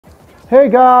Hey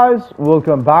guys,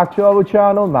 welcome back to our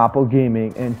channel Maple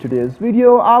Gaming. In today's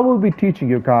video, I will be teaching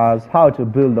you guys how to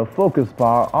build a focus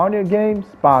bar on your game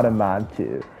Spider-Man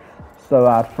 2. So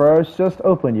at first, just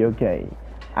open your game.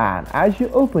 And as you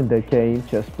open the game,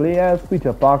 just play as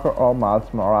Peter Parker or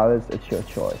Miles Morales, it's your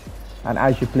choice. And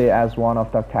as you play as one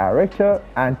of the character,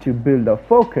 and to build a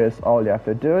focus, all you have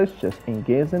to do is just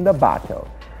engage in the battle.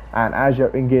 And as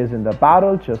you're engaged in the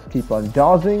battle, just keep on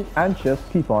dodging and just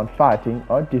keep on fighting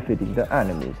or defeating the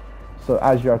enemies. So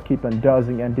as you're keep on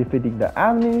dodging and defeating the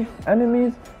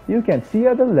enemies, you can see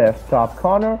at the left top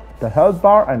corner the health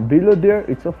bar, and below there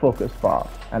it's a focus bar.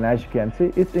 And as you can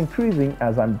see, it's increasing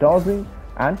as I'm dodging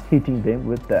and hitting them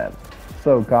with them.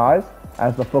 So guys,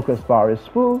 as the focus bar is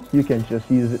full, you can just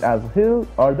use it as a heal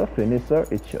or the finisher,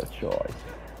 it's your choice.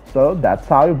 So that's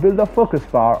how you build a focus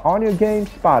bar on your game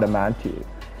Spider-Man 2.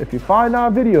 If you find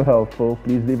our video helpful,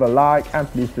 please leave a like and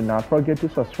please do not forget to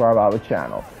subscribe our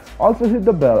channel. Also hit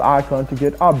the bell icon to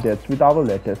get updates with our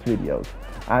latest videos.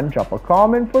 And drop a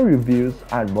comment for reviews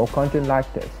and more content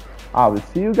like this. I will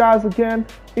see you guys again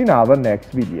in our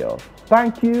next video.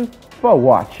 Thank you for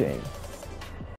watching.